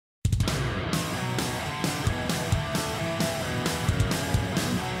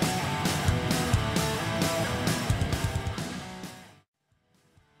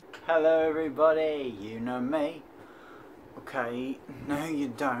Hello everybody, you know me. Okay, no you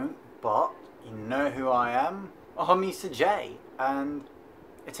don't, but you know who I am. I'm Mr. J, and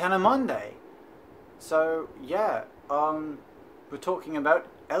it's AniMonday. So yeah, we're talking about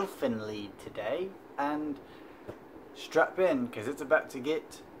Elfen Lied today, and strap in, because it's about to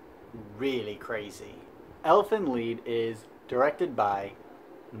get really crazy. Elfen Lied is directed by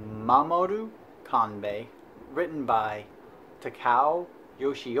Mamoru Kanbei, written by Takao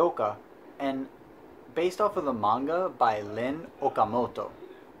Yoshioka, and based off of the manga by Lin Okamoto.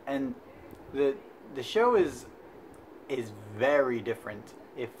 And the show is very different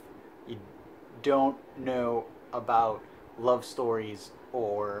if you don't know about love stories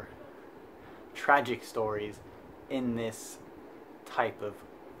or tragic stories in this type of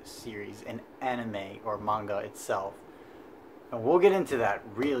series, in anime or manga itself. And we'll get into that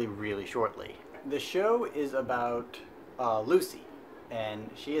really shortly. The show is about Lucy, and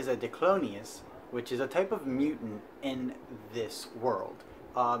she is a Diclonius, which is a type of mutant in this world.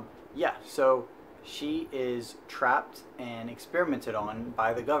 So she is trapped and experimented on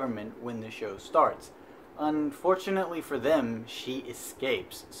by the government when the show starts. Unfortunately for them, she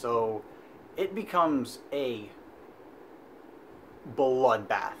escapes, so it becomes a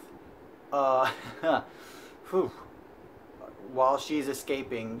bloodbath. While she's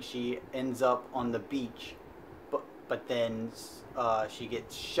escaping, she ends up on the beach, but then she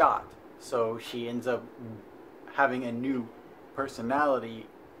gets shot, so she ends up having a new personality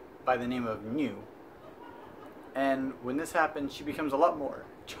by the name of Mew. And when this happens, she becomes a lot more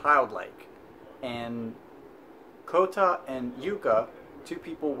childlike. And Kota and Yuka, two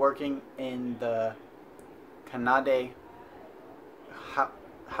people working in the Kanade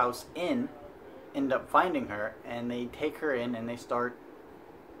House Inn, end up finding her, and they take her in and they start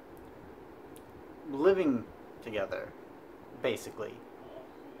living together, basically.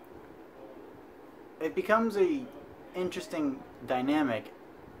 It becomes a interesting dynamic,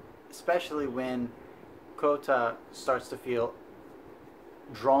 especially when Kota starts to feel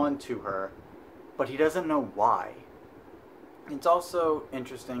drawn to her, but he doesn't know why. It's also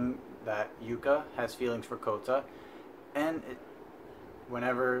interesting that Yuka has feelings for Kota, and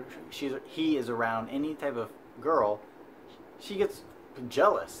whenever he is around any type of girl, she gets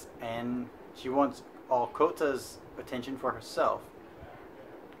jealous and she wants all Kota's attention for herself.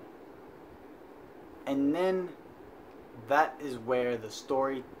 And then that is where the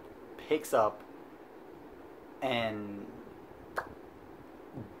story picks up, and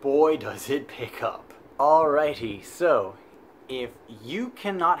boy does it pick up. Alrighty, so if you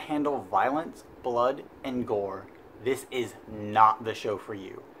cannot handle violence, blood, and gore, this is not the show for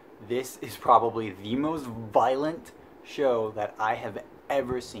you. This is probably the most violent show that I have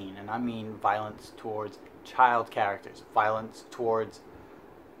ever seen, and I mean violence towards child characters, violence towards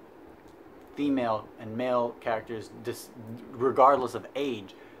female and male characters, regardless of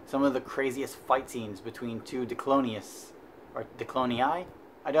age. Some of the craziest fight scenes between two Diclonius, or Diclonii?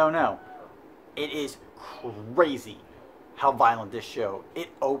 I don't know. It is crazy how violent this show.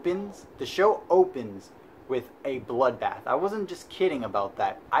 The show opens with a bloodbath. I wasn't just kidding about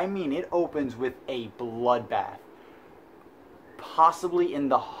that. I mean, it opens with a bloodbath. Possibly in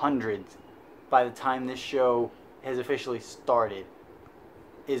the hundreds by the time this show has officially started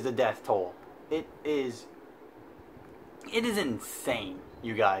is the death toll. It is insane,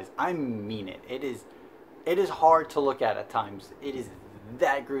 you guys. I mean it. It is hard to look at times. It is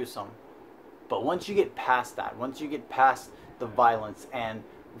that gruesome. But once you get past that, once you get past the violence and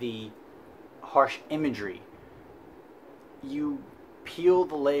the harsh imagery, you peel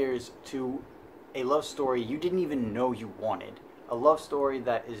the layers to a love story you didn't even know you wanted. A love story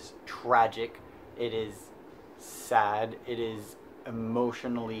that is tragic, it is sad, it is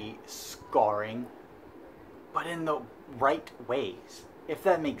emotionally scarring, but in the right ways, if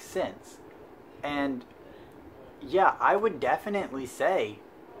that makes sense. And yeah, I would definitely say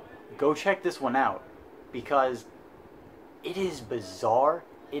go check this one out, because it is bizarre,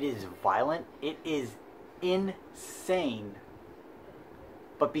 it is violent, it is insane.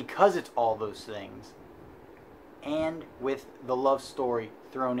 But because it's all those things, and with the love story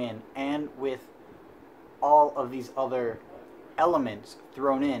thrown in, and with all of these other elements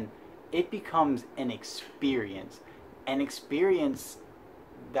thrown in, it becomes an experience. An experience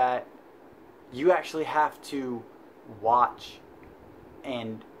that you actually have to watch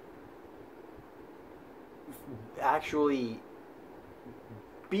and actually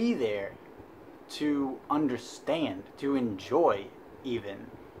be there to understand, to enjoy even.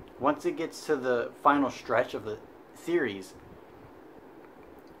 Once it gets to the final stretch of the series,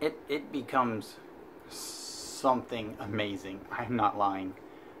 it becomes something amazing. I'm not lying.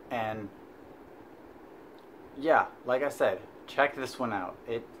 And yeah, like I said, check this one out.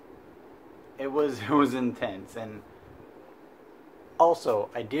 It was intense. And also,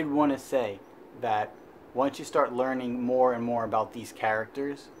 I did want to say that once you start learning more and more about these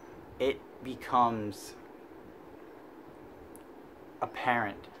characters, it becomes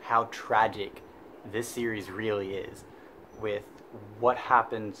apparent how tragic this series really is, with what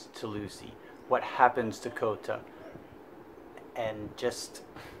happens to Lucy, what happens to Kota, and just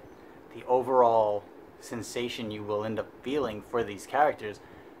the overall sensation you will end up feeling for these characters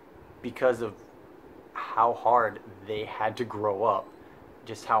because of how hard they had to grow up,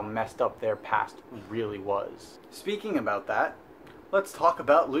 just how messed up their past really was. Speaking about that, let's talk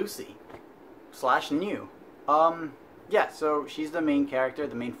about Lucy slash New. Yeah, so she's the main character,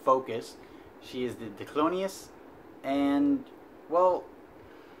 the main focus. She is the Diclonius, and well,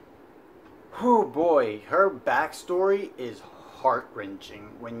 oh boy, her backstory is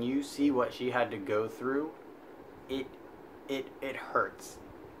heart-wrenching. When you see what she had to go through, it hurts.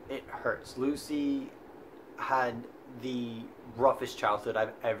 It hurts. Lucy had the roughest childhood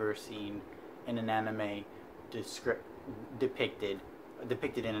I've ever seen in an anime depicted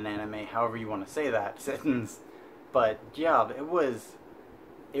in an anime, however you want to say that sentence. But yeah, it was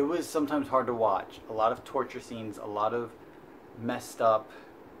sometimes hard to watch. A lot of torture scenes, a lot of messed up,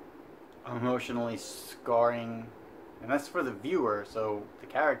 emotionally scarring, and that's for the viewer, so the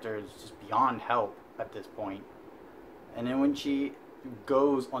character is just beyond help at this point. And then when she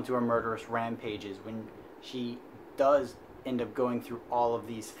goes onto her murderous rampages, when she does end up going through all of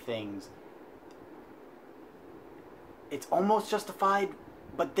these things, it's almost justified,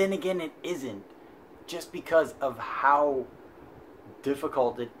 but then again it isn't, just because of how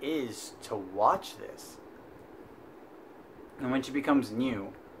difficult it is to watch this. And when she becomes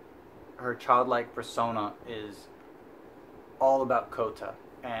New, her childlike persona is all about Kota,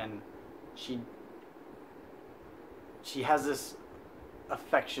 and she has this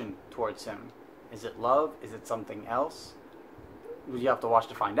affection towards him. Is it love? Is it something else? You have to watch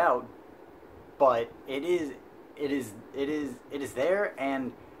to find out. But it is there,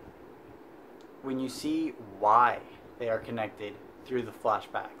 and when you see why they are connected through the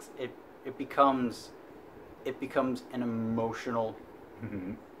flashbacks, it becomes an emotional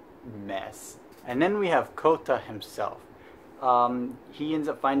mess. And then we have Kota himself. He ends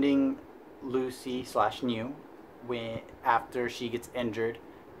up finding Lucy slash New after she gets injured,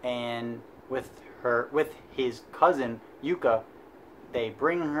 and with his cousin Yuka, they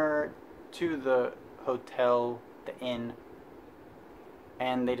bring her to the hotel, the inn,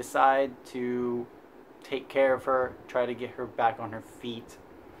 and they decide to take care of her, try to get her back on her feet.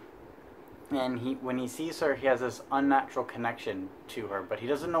 And when he sees her, he has this unnatural connection to her, but he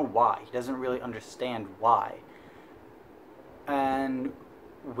doesn't know why. He doesn't really understand why. And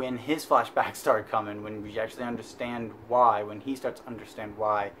when his flashbacks start coming, when we actually understand why, when he starts to understand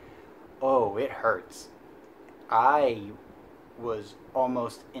why, oh, it hurts. I was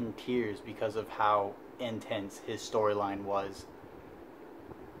almost in tears because of how intense his storyline was.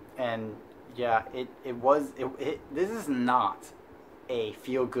 And yeah, this is not a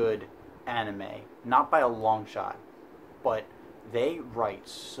feel-good anime, not by a long shot, but they write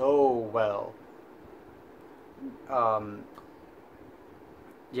so well.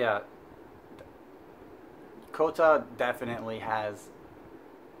 Yeah, Kota definitely has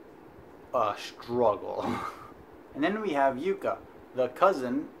a struggle. And then we have Yuka, the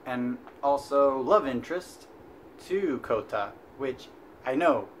cousin and also love interest to Kota, which I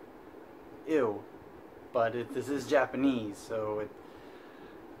know, ew, but this is Japanese, so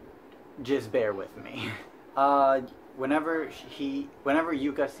just bear with me. Whenever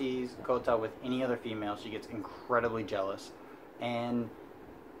Yuka sees Kota with any other female, she gets incredibly jealous, and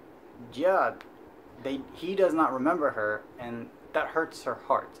yeah, he does not remember her, and that hurts her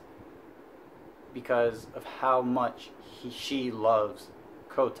heart because of how much she loves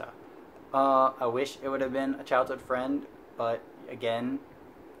Kota. I wish it would have been a childhood friend, but again,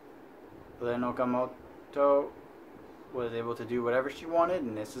 Ren Okamoto was able to do whatever she wanted,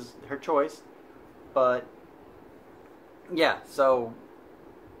 and this is her choice. But yeah, so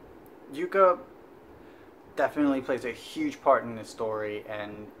Yuka definitely plays a huge part in this story,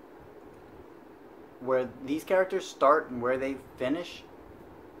 and where these characters start and where they finish,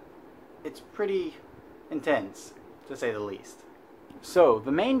 it's pretty intense, to say the least. So,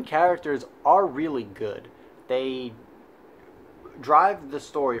 the main characters are really good. They drive the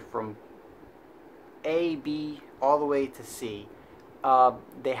story from A, B, all the way to C.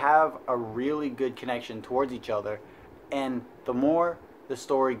 They have a really good connection towards each other, and the more the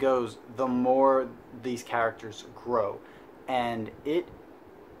story goes, the more these characters grow. And it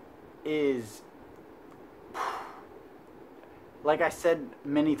is, like I said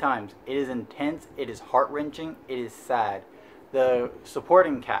many times, it is intense, it is heart-wrenching, it is sad. The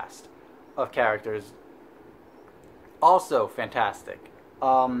supporting cast of characters, also fantastic.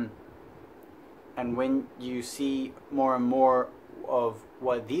 And when you see more and more of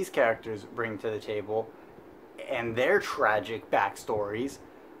what these characters bring to the table and their tragic backstories,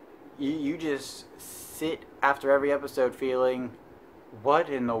 you just sit after every episode feeling, what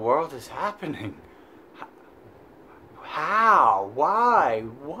in the world is happening? How? Why?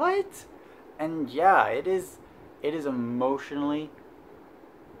 What? And yeah, it is emotionally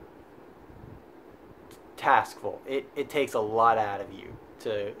taskful. It takes a lot out of you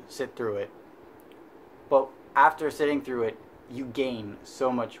to sit through it. But after sitting through it, you gain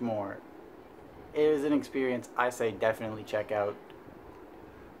so much more. It is an experience I say definitely check out.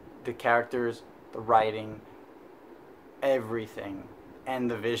 The characters, the writing, everything,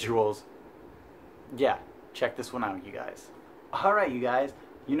 and the visuals. Yeah, check this one out, you guys. Alright, you guys,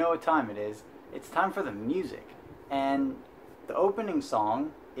 you know what time it is. It's time for the music. And the opening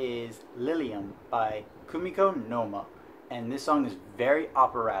song is Lilium by Kumiko Noma. And this song is very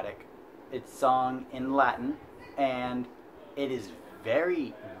operatic. It's sung in Latin, and it is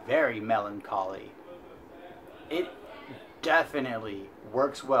very, very melancholy. It definitely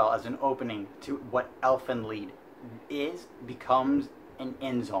works well as an opening to what Elfen Lied is, becomes, and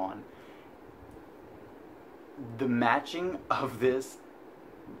ends on. The matching of this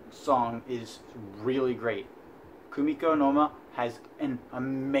song is really great. Kumiko Noma has an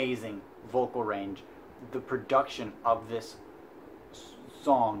amazing vocal range. The production of this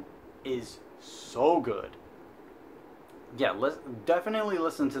song is so good. Yeah, definitely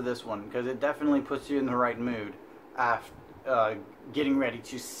listen to this one, because it definitely puts you in the right mood after getting ready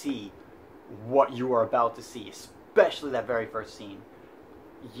to see what you are about to see, especially that very first scene.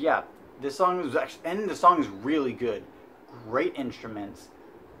 Yeah, this song is actually, and the song is really good. Great instruments.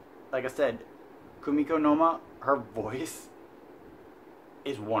 Like I said, Kumiko Noma, her voice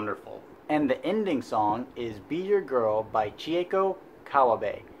is wonderful. And the ending song is Be Your Girl by Chieko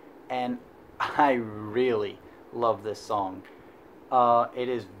Kawabe. And I really love this song. It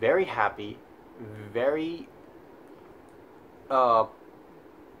is very happy, very pop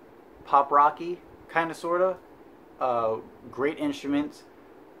rocky, kind of, sort of. Great instruments.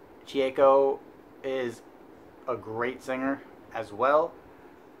 Chieko is a great singer as well.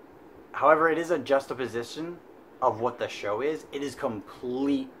 However, it is a juxtaposition of what the show is. It is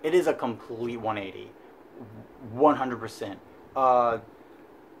complete. It is a complete 180, 100%.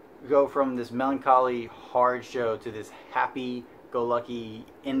 Go from this melancholy, hard show to this happy-go-lucky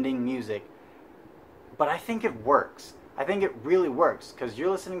ending music. But I think it works. I think it really works, because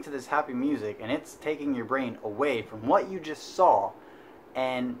you're listening to this happy music and it's taking your brain away from what you just saw,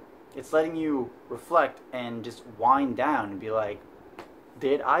 and it's letting you reflect and just wind down and be like,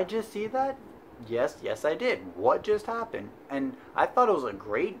 did I just see that? Yes I did. What just happened? And I thought it was a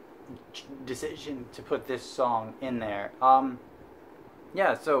great decision to put this song in there.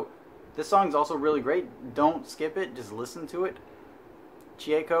 Yeah, so this song's also really great. Don't skip it, just listen to it.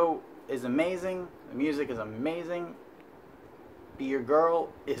 Chieko is amazing. The music is amazing. Be Your Girl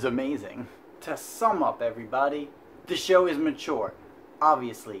is amazing. To sum up, everybody, the show is mature.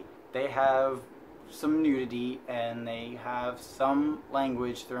 Obviously, they have some nudity and they have some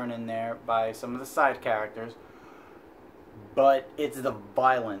language thrown in there by some of the side characters, but it's the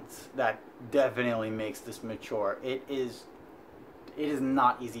violence that definitely makes this mature. It is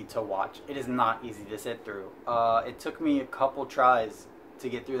not easy to watch. It is not easy to sit through. It took me a couple tries to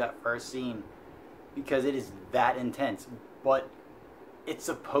get through that first scene because it is that intense, but it's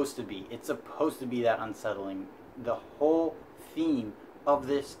supposed to be. It's supposed to be that unsettling. The whole theme of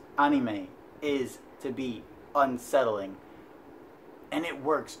this anime is to be unsettling, and it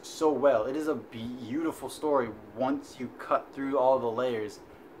works so well. It is a beautiful story once you cut through all the layers.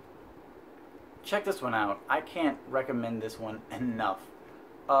 Check this one out. I can't recommend this one enough.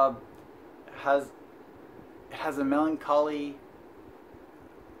 It has a melancholy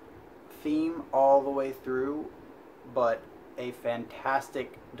theme all the way through, but a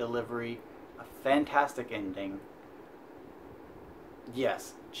fantastic delivery, a fantastic ending.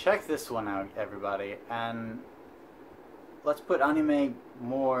 Yes, check this one out, everybody, and let's put anime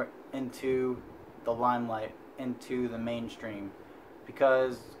more into the limelight, into the mainstream,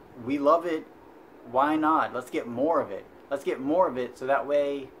 because we love it. Why not? Let's get more of it. Let's get more of it so that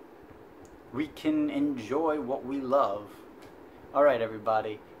way we can enjoy what we love. Alright,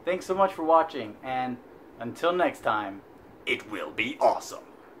 everybody. Thanks so much for watching, and until next time, it will be awesome.